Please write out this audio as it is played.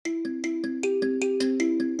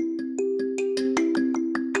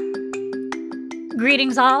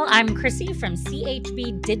Greetings all, I'm Chrissy from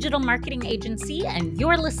CHB Digital Marketing Agency, and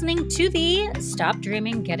you're listening to the Stop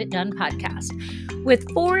Dreaming, Get It Done podcast. With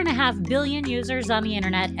 4.5 billion users on the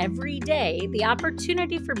internet every day, the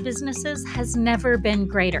opportunity for businesses has never been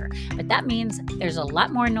greater. But that means there's a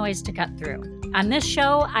lot more noise to cut through. On this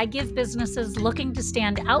show, I give businesses looking to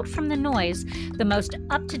stand out from the noise the most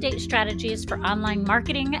up-to-date strategies for online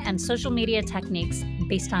marketing and social media techniques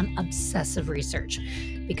based on obsessive research.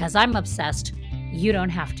 Because I'm obsessed, you don't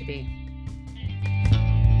have to be.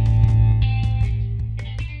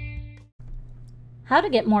 How to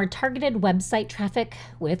get more targeted website traffic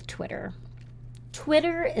with Twitter.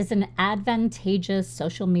 Twitter is an advantageous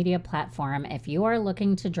social media platform if you are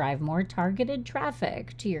looking to drive more targeted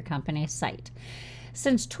traffic to your company's site.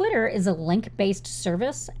 Since Twitter is a link-based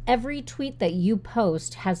service, every tweet that you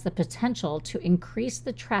post has the potential to increase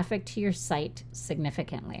the traffic to your site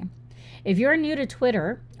significantly. If you're new to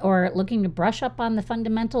Twitter or looking to brush up on the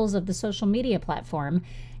fundamentals of the social media platform,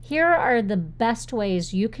 here are the best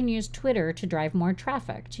ways you can use Twitter to drive more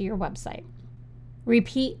traffic to your website.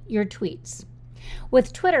 Repeat your tweets.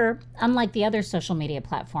 With Twitter, unlike the other social media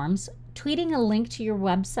platforms, tweeting a link to your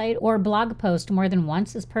website or blog post more than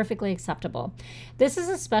once is perfectly acceptable. This is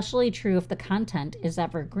especially true if the content is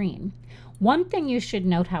evergreen. One thing you should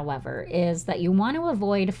note, however, is that you want to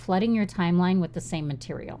avoid flooding your timeline with the same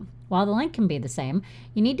material. While the link can be the same,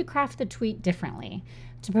 you need to craft the tweet differently.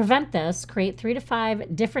 To prevent this, create 3 to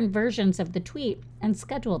 5 different versions of the tweet and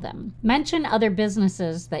schedule them. Mention other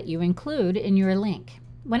businesses that you include in your link.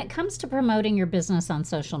 When it comes to promoting your business on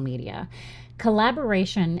social media,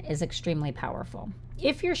 collaboration is extremely powerful.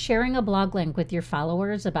 If you're sharing a blog link with your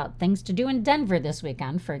followers about things to do in Denver this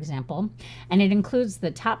weekend, for example, and it includes the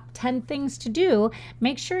top 10 things to do,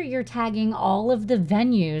 make sure you're tagging all of the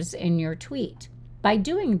venues in your tweet. By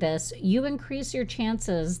doing this, you increase your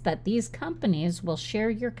chances that these companies will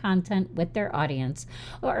share your content with their audience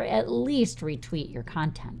or at least retweet your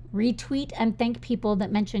content. Retweet and thank people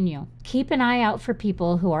that mention you. Keep an eye out for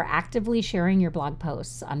people who are actively sharing your blog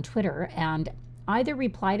posts on Twitter and either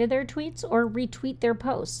reply to their tweets or retweet their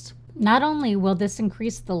posts. Not only will this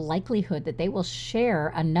increase the likelihood that they will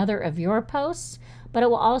share another of your posts, but it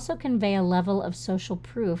will also convey a level of social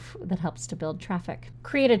proof that helps to build traffic.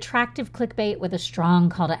 Create attractive clickbait with a strong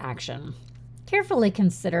call to action. Carefully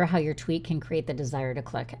consider how your tweet can create the desire to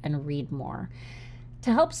click and read more.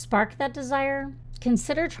 To help spark that desire,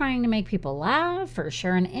 consider trying to make people laugh or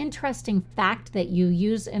share an interesting fact that you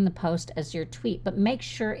use in the post as your tweet, but make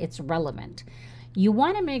sure it's relevant. You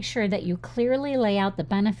want to make sure that you clearly lay out the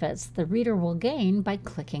benefits the reader will gain by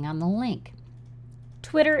clicking on the link.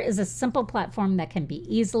 Twitter is a simple platform that can be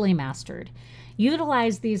easily mastered.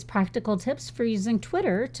 Utilize these practical tips for using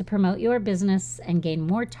Twitter to promote your business and gain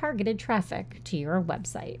more targeted traffic to your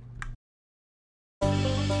website.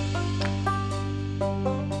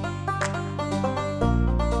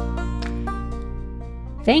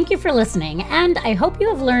 Thank you for listening, and I hope you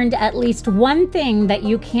have learned at least one thing that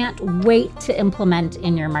you can't wait to implement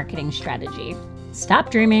in your marketing strategy.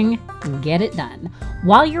 Stop dreaming, get it done.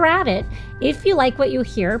 While you're at it, if you like what you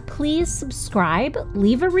hear, please subscribe,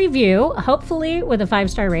 leave a review, hopefully with a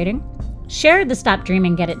 5-star rating. Share the Stop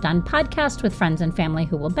Dreaming, Get It Done podcast with friends and family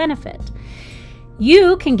who will benefit.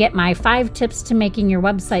 You can get my 5 tips to making your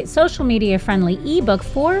website social media friendly ebook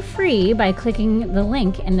for free by clicking the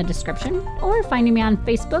link in the description or finding me on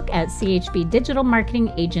Facebook at CHB Digital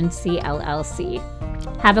Marketing Agency LLC.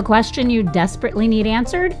 Have a question you desperately need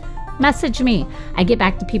answered? Message me. I get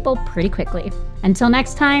back to people pretty quickly. Until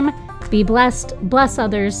next time, be blessed, bless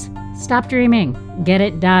others, stop dreaming, get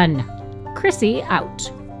it done. Chrissy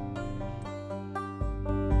out.